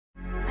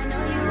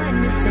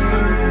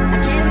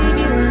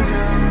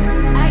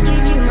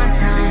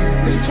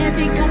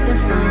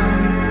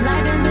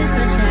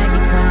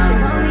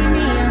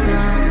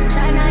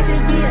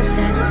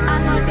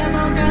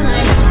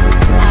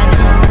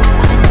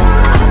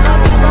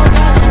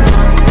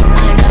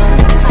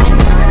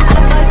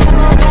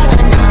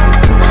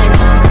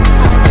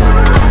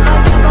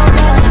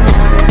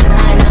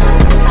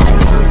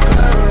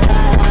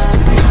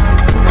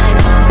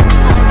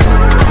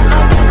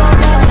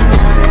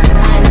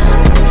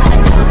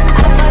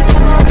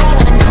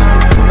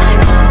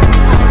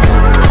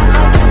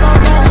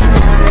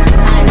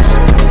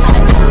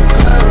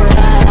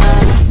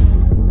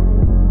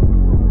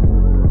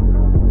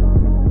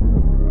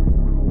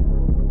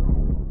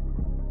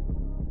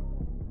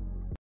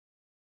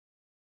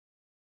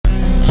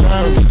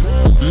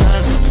left,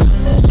 lust,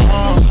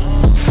 all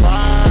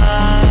fire.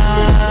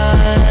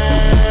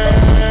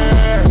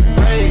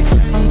 Rage,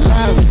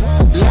 left,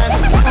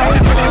 lust, all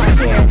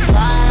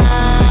fire.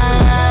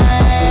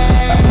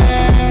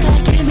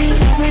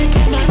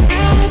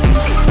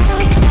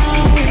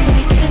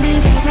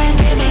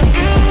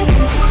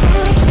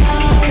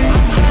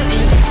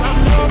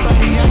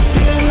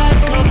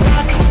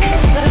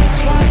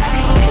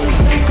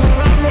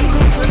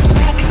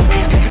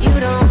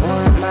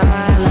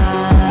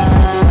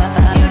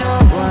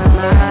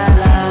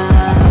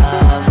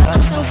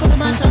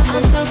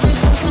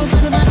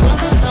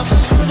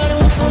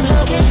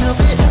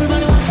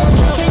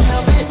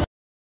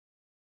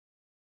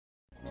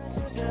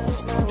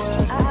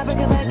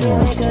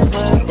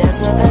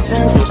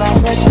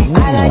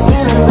 I like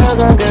seeing them girls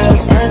on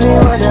girls.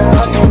 Everyone done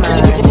lost their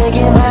mind.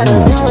 Drinking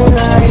bottles, doing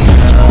lines.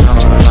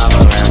 Revolve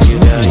around you,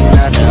 girl. You're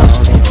not the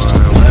only one.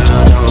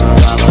 World don't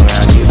revolve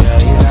around you,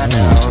 girl. You're not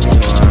the only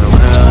one.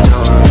 World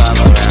don't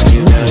revolve around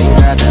you, girl. You're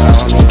not the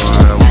only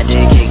one. I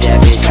did kick that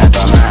bitch out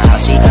of my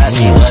house. She thought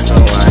she was the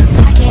one.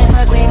 I can't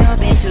fuck with no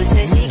bitch who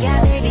says she got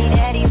baby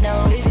daddies. No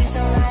business,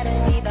 don't lie to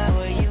me about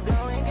where you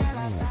going, girl.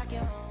 I'll stalk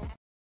your home.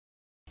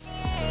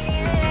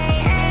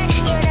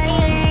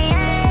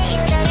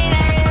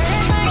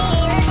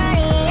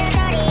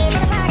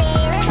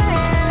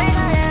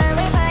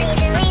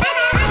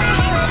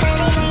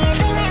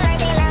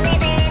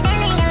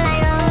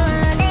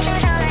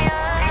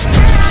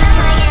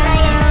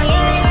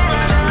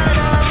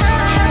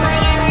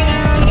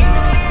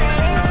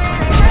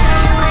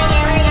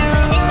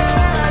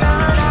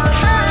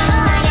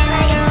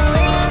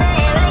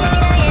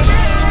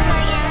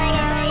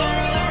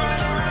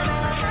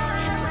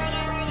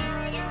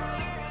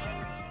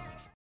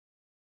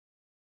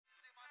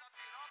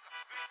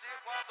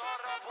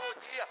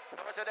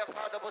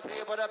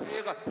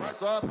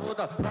 Sua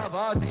puta, na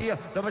vadia,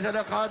 dá uma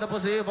xerecada por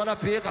cima da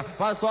pica,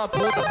 vai sua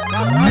puta,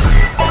 caralho.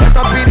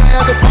 Essa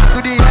piranha do Parque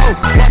União,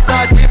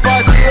 essa te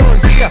fazia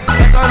orgia,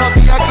 essa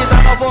novinha que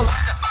dá na bolada,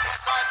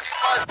 essa te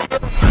fazia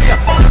orgia,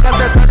 fica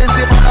sentando em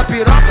cima da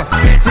piroca,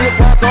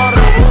 24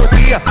 horas por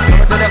dia, dá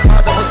uma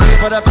xerecada por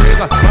cima da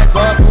pica, vai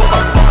sua puta,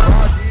 na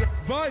vadia.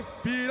 Vai,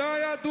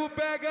 piranha do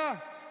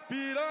pega,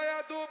 eu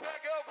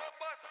vou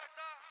passar essa.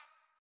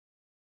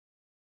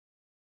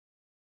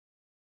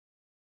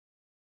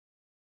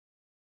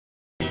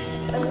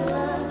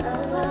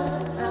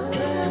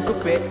 You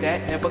could bet that,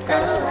 never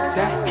gotta sweat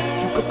that.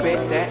 You could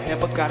bet that,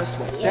 never gotta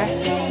sweat that.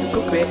 You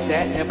could bet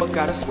that, never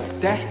gotta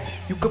sweat that.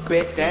 You could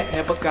bet that,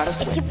 never gotta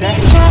sweat that.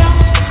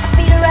 I'll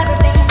be the rubber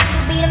band,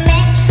 you be the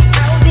match,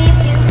 I will be a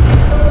fuse.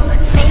 Boom,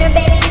 painter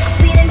baby, you could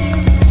be the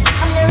muse.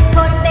 I'm the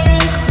reporter baby,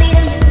 you could be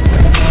the news.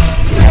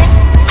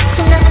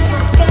 And I'm the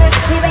smoker,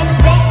 we raise the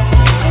back.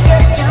 If you're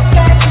a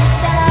joker, shut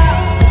the door.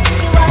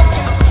 You are a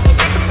joke, if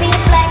I could be a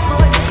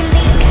blackboard, you can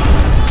be a tank.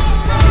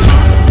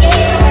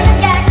 Yeah, when the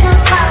sky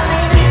comes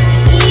falling,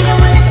 even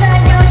when the sun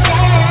don't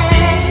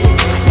shine,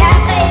 got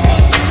faith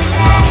in you and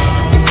I,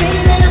 the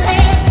pretty little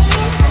hand.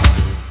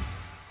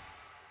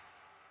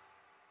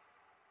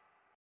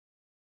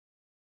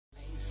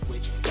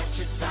 Switch, that's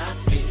your side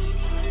fit.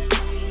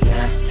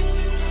 Yeah,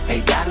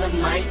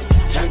 $8 might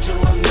turn to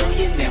 $1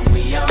 million, then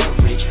we all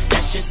rich.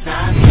 That's your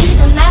side fit.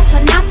 The last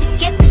one out to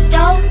get this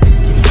dough.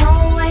 No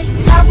way.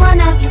 I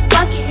run up your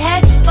bucket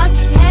heavy,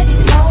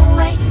 no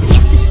way.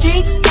 Hit the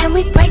streets and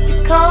we break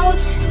the code.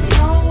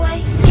 No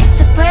way. Hit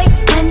the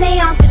brakes when they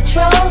on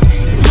patrol.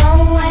 No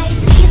way.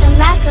 Be the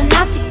last one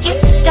out to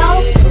get this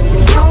dough.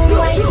 No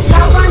way. I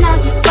run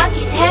up your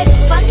bucket heavy,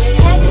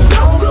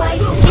 no way.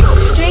 Hit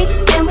the streets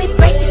and we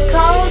break the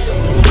code.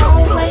 No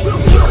way.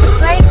 Hit the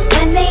brakes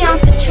when they on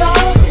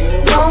patrol.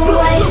 No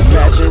way.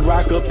 Imagine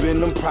rock up in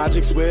them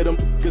projects with them.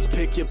 Cause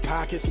pick your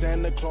pockets,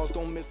 Santa Claus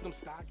don't miss them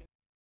stockings.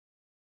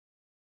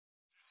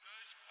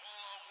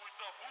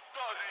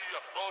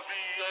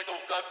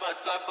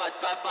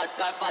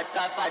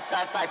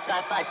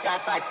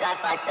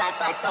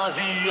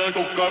 Novinha,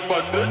 então capa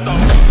treta.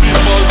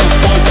 Firma do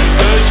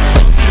podcast,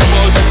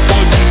 firma do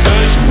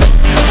podcast,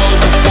 firma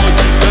do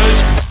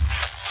podcast.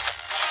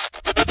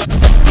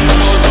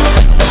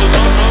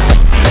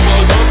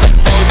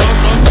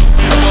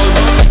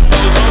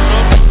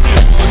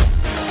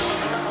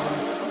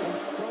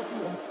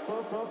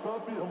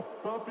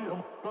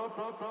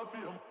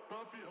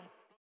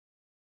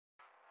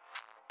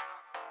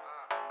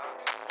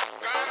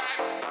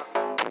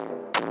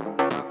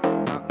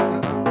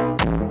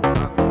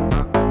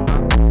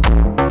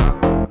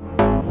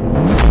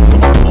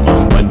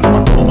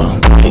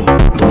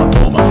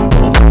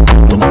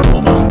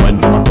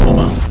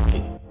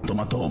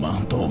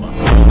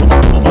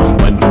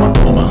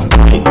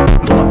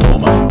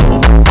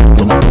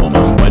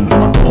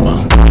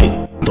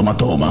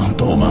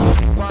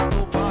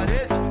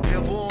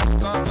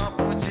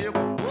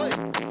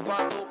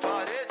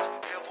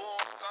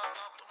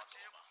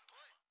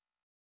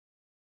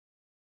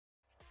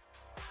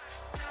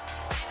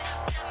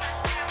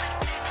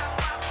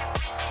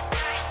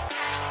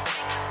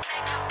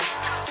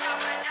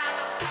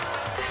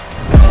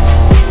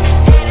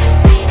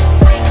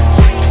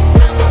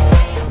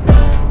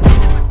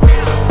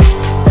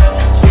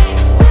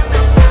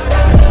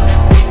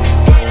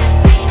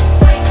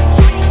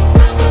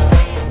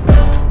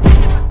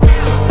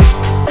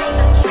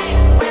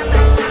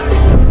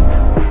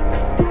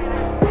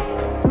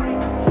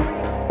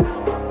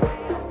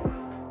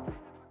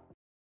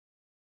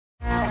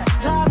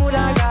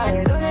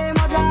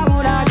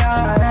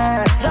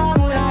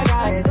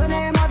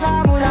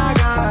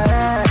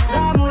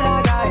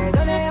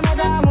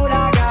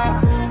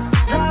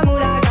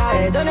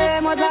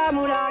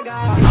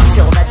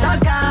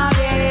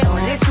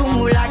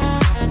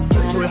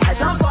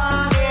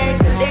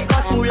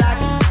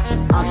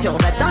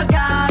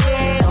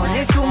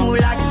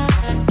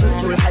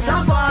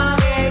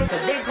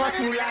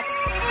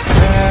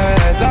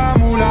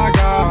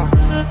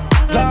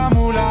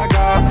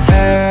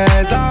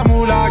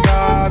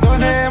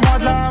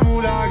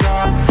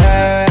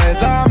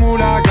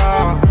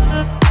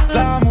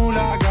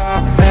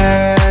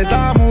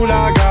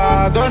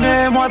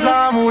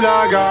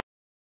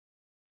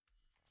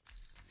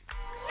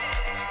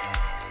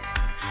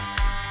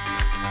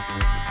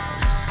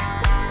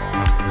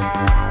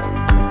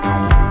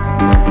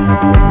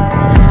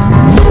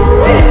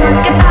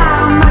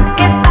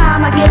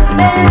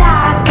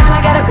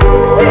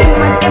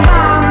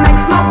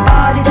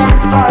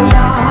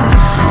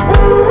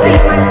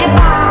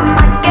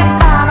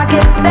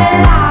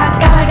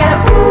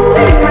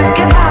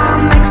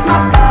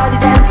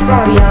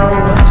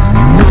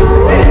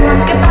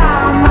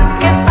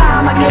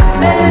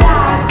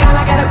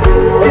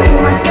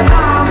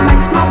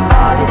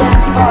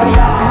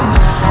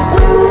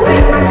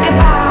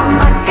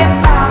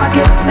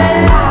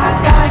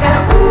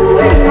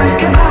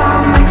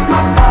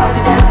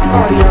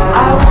 for you.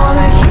 I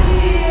wanna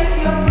hear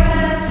your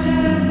breath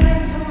just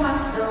next to my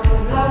soul.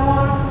 I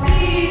wanna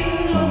feel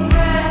your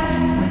breath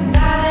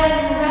without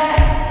any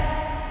rest.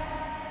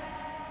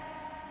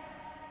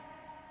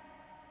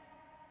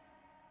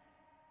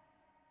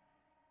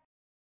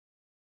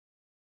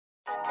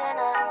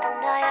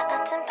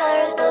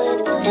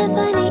 If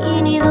I need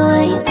you neither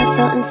way, I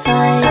felt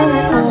inside.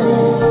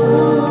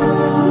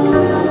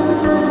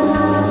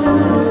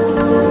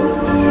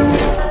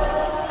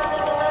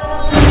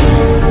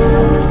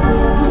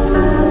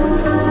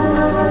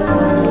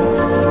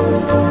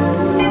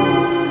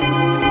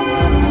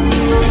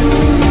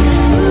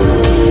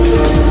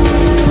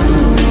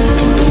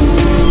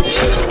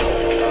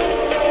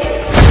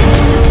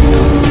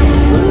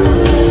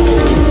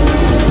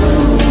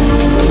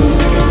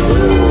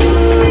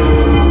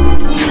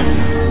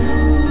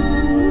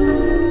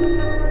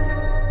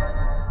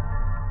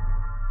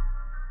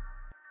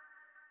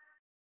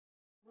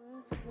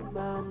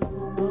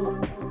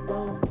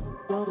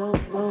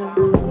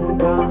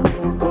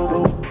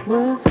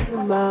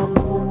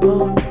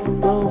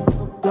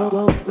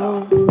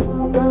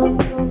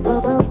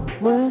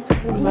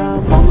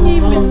 Помни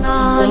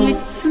имена,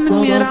 лица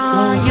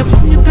номера. Я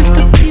помню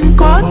только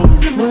пин-код и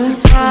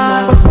заместительства.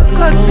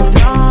 Походка от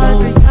метро,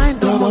 это я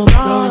иду в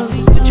вопрос.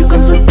 Куча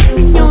консультов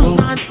меня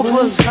узнает по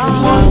глазам.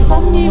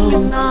 Помни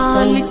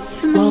имена,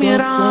 лица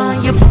номера.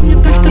 Я помню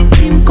только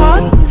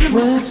пин-код и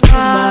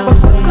заместительства.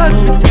 Походка от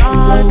метро,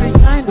 это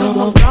я иду в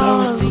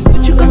вопрос.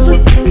 Куча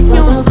консультов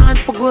меня узнает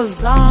по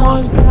глазам.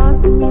 Мой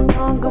взгляд за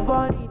меня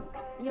говорит,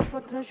 я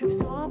потрачу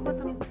все, а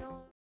потом сделаю.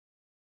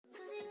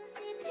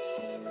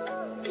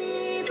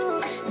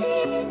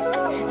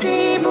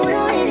 People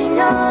don't really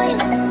know you.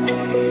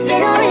 They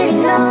don't really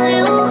know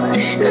you.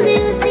 Cause you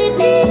see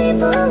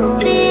people,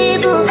 they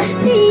don't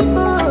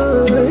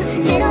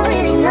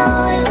really know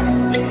you.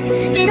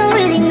 They don't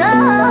really know.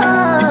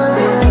 I've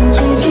been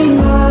drinking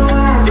more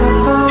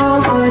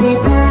alcohol for the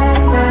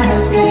past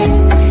 5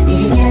 days. Did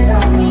you check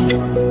on me?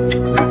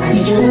 Or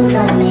did you look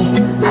for me?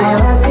 I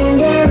walked in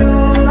the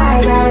room,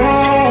 eyes are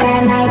red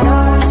and I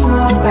don't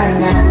smoke right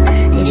now.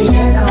 Did you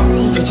check on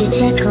me? Did you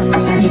check on me?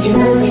 Or did you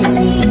notice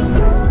me?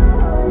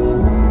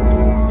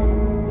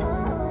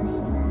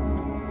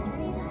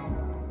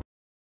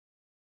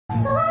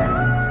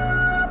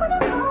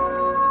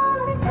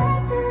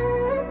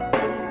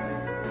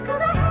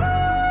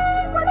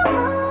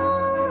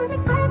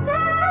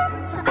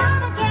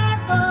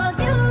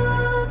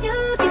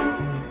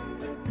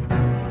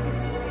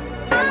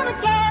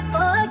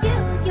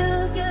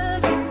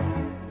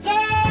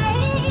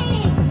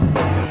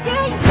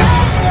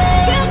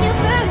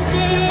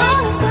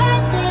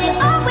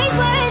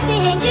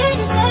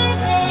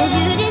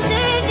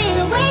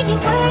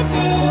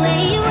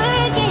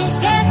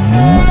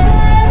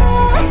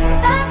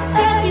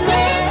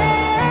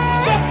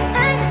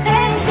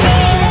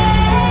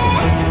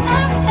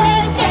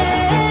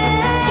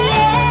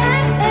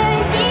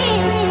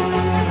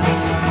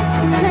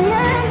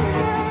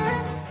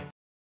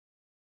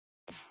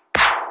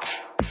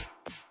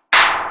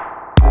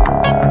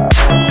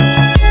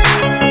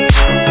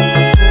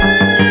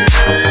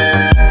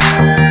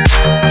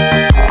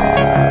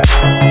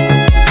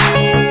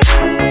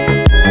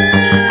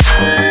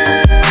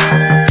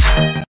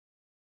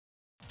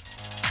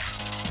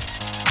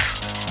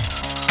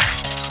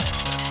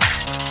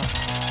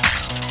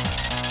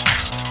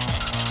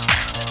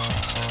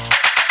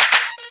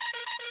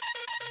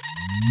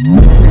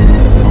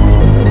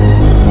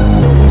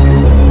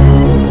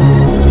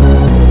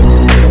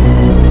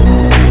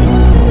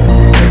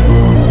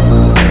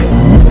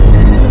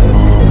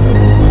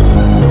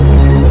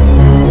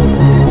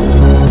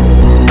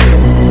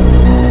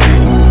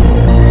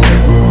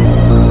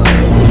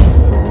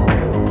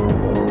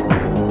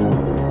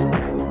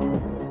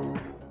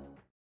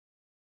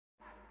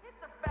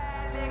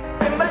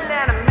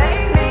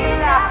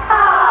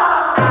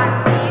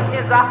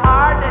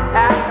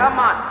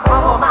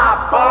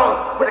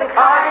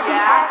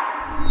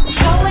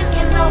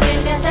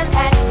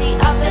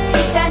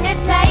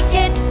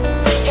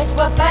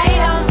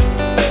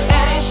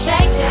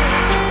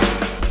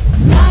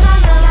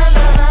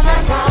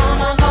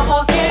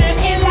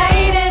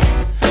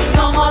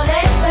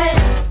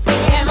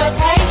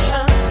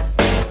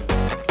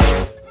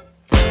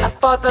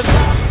 For the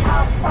love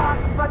of fuck,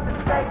 for the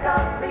sake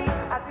of me,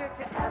 how did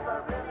you ever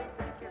really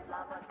think you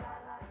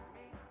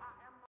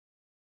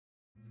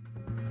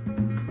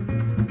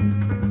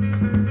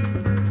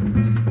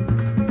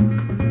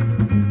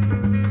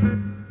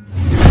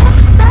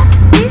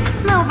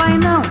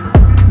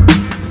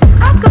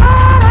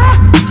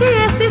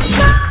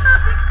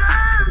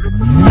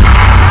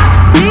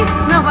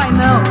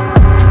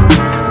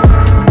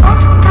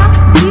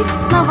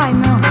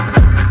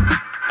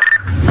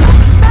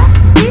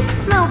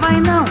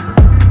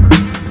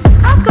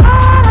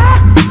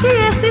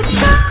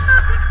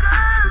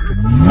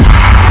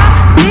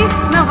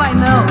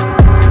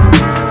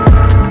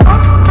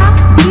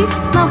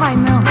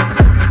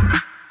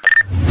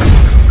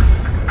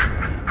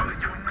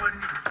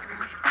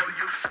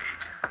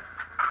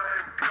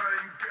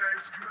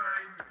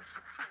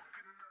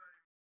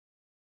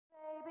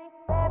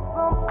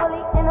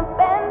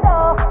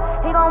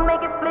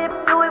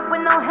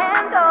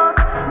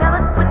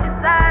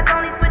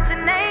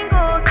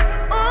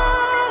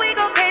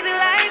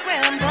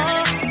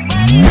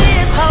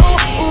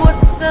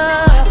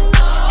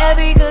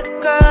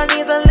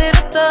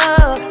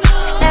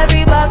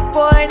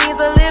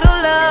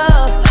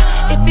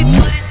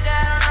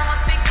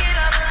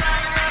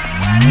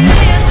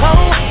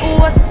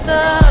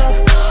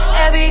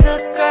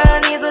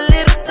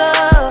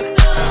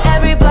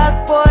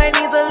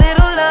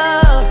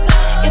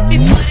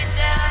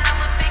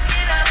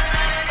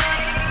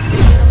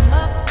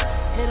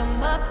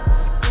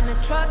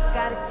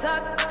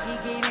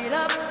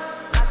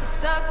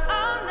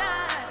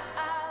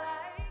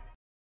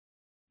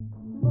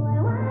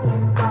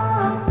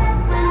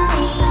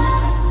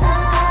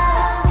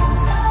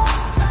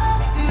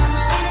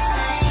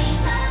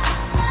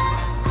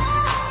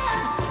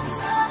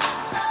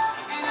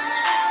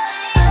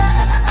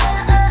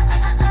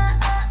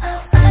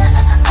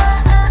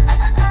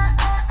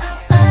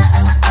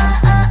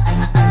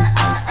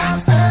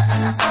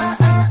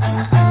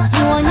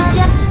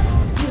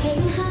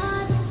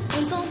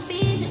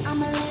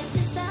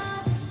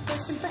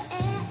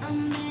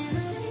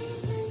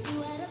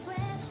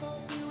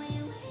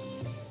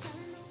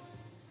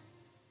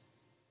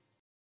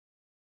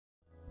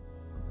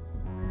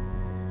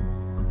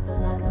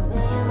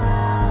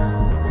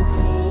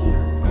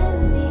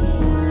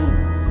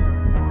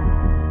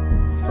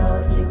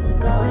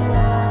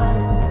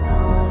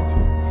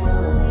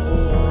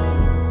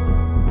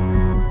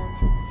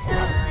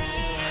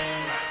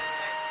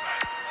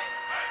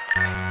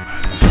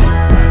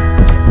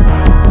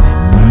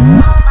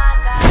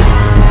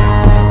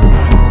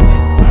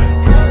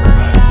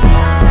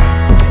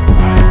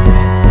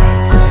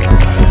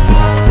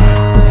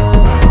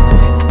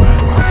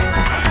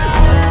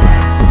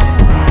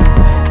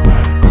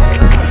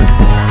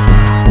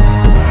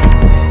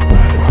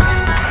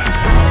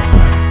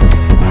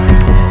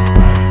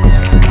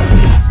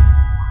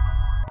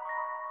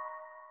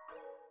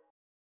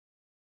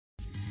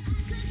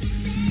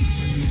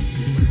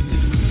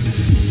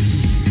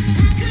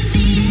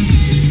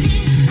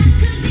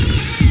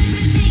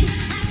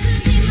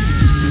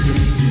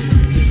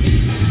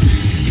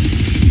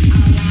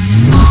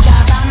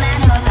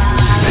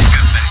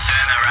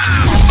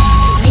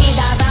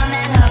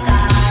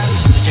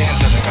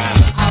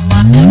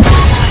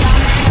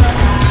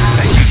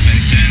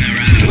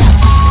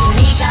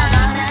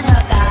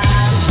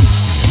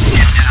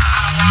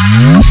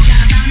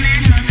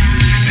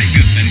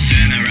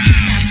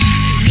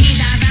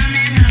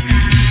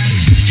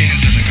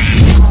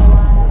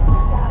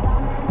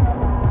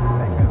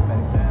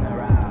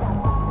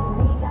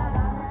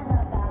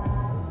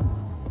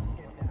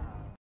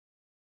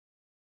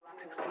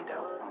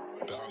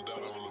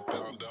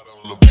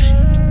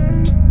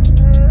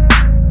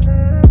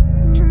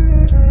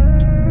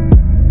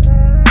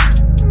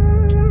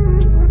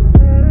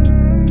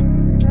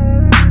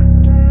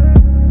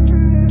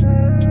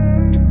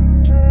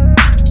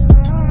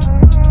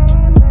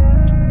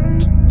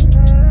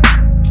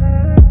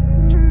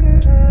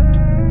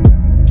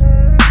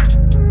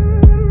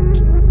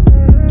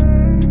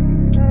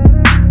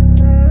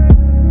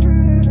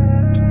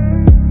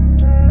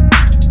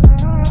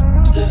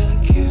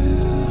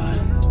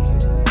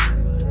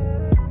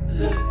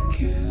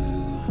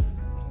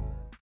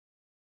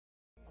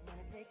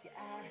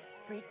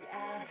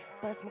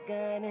my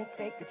gun and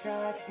take the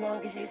charge as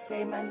long as you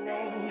say my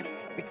name.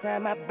 Every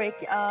time I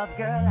break you off,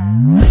 girl,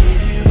 I'll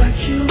give you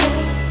what you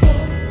want.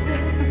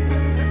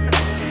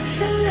 'Cause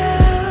your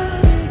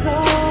love is all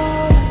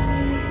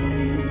I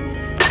need.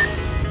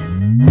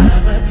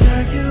 I'ma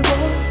turn you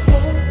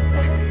on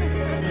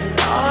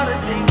with all the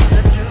things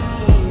I do,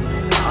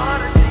 all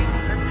the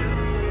things I do.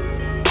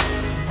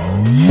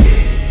 Oh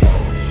shit,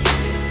 oh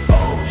shit,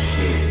 oh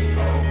shit,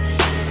 oh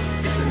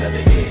shit. It's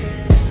another hit,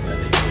 it's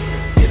another hit.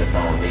 Get up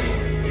on it,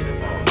 get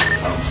up on it.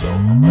 I'm so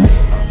on it,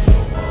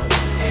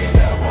 and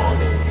I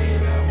want it,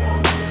 and I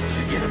want it.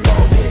 So get up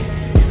on it,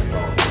 so get up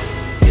on it.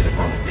 Get up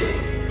on the bed,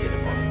 get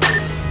up on the bed.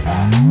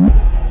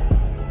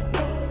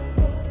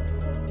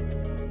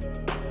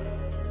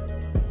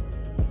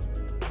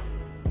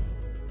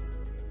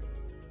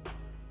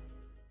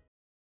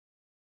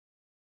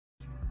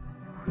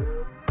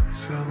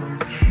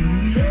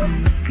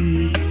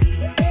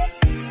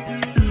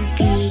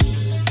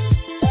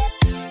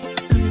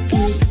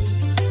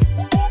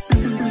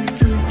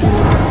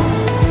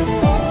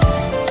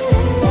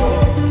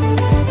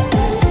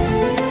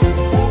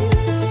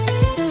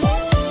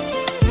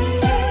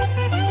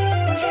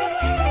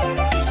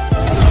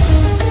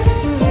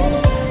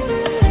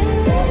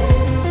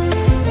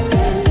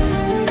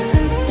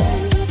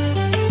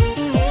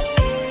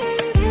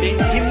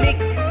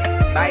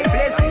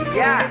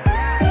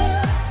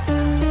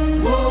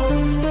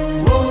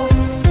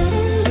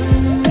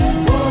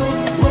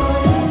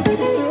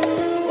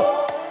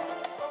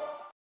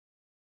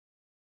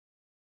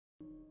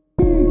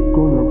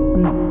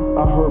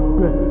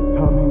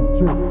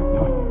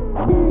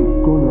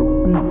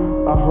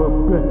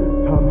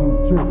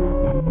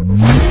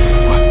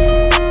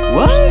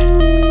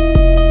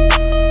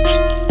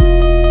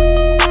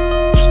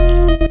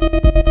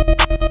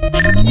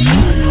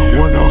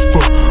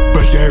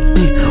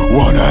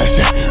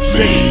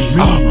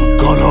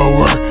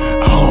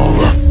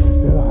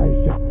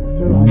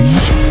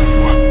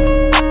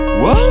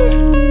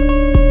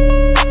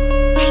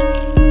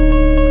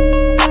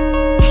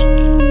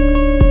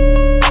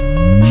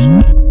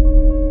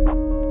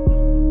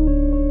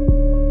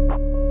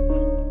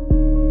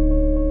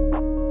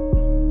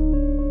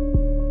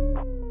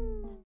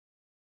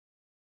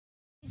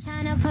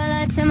 Tryna pull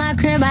up to my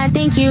crib, I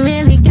think you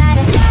really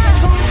gotta go.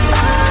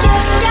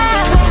 Just go.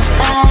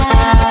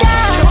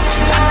 Just go.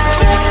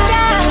 Just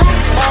go.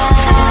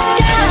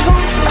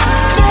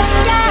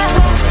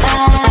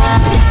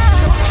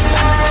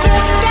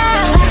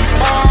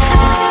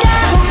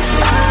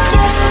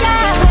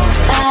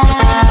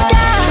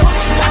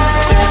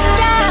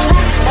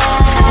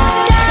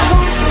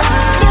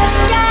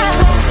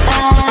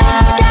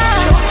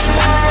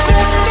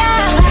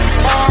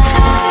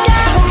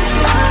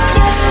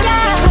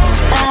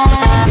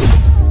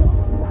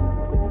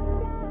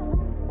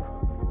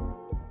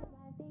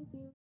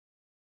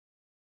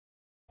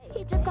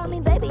 He just call me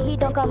baby, he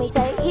don't call me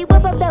Tay. He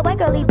whip up that white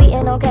girl, he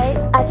beatin' okay.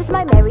 I just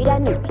might marry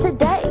that new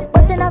today.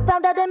 But then I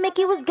found out that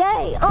Mickey was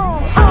gay.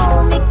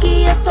 Oh,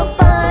 Mickey, you're so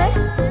fine.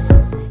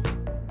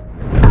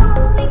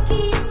 Oh,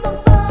 Mickey, you're so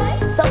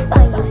fine. So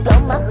fine, you blow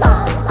my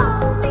mind.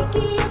 Oh,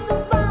 Mickey, you're so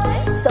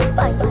fine. So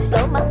fine, you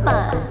blow my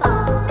mind.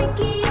 Oh,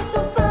 Mickey, you're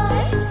so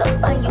fine. So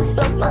fine, you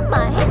blow my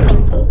mind. Hey,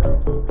 Mickey.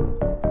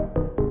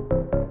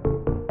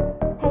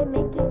 Hey,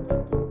 Mickey.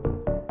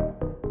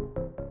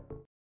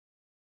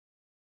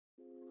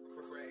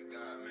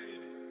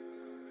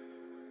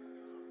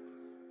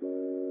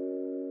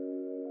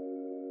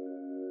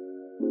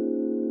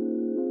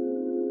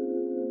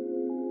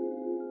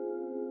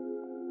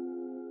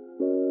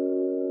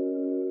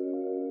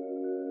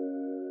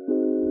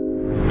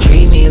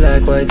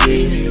 Like white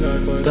tees,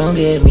 don't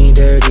get me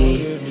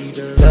dirty.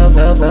 Love,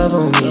 love, love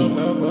on me.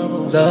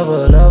 Love,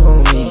 love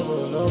on me.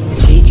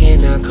 She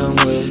cannot come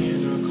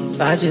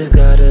with. I just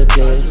got a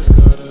dick.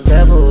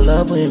 Level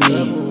up with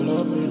me.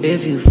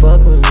 If you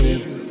fuck with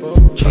me,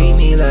 treat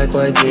me like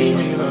white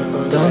tees.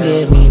 Don't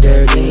get me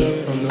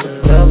dirty.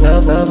 Love,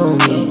 love, love on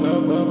me.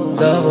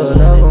 Love,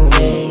 love on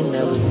me.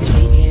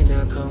 She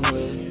cannot come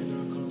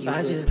with.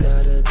 I just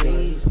got a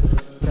dick.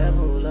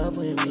 Level up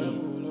with me.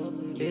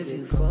 If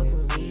you fuck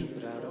with me.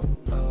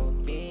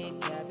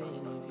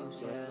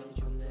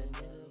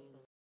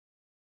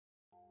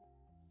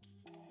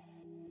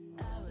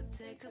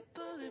 Take a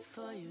bullet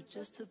for you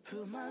just to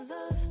prove my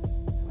love,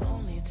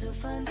 only to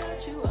find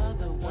out you are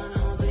the one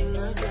holding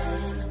the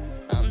gun.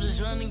 I'm just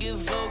trying to get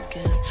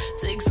focused,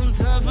 take some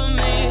time for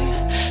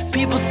me.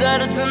 People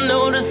started to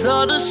notice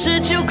all the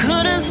shit you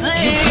couldn't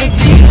see. You put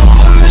the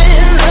over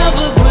in love,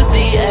 but put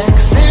the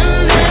X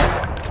in it.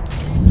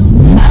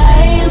 I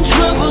ain't in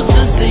trouble,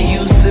 just the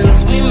you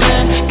since we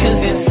met.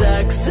 Cause you're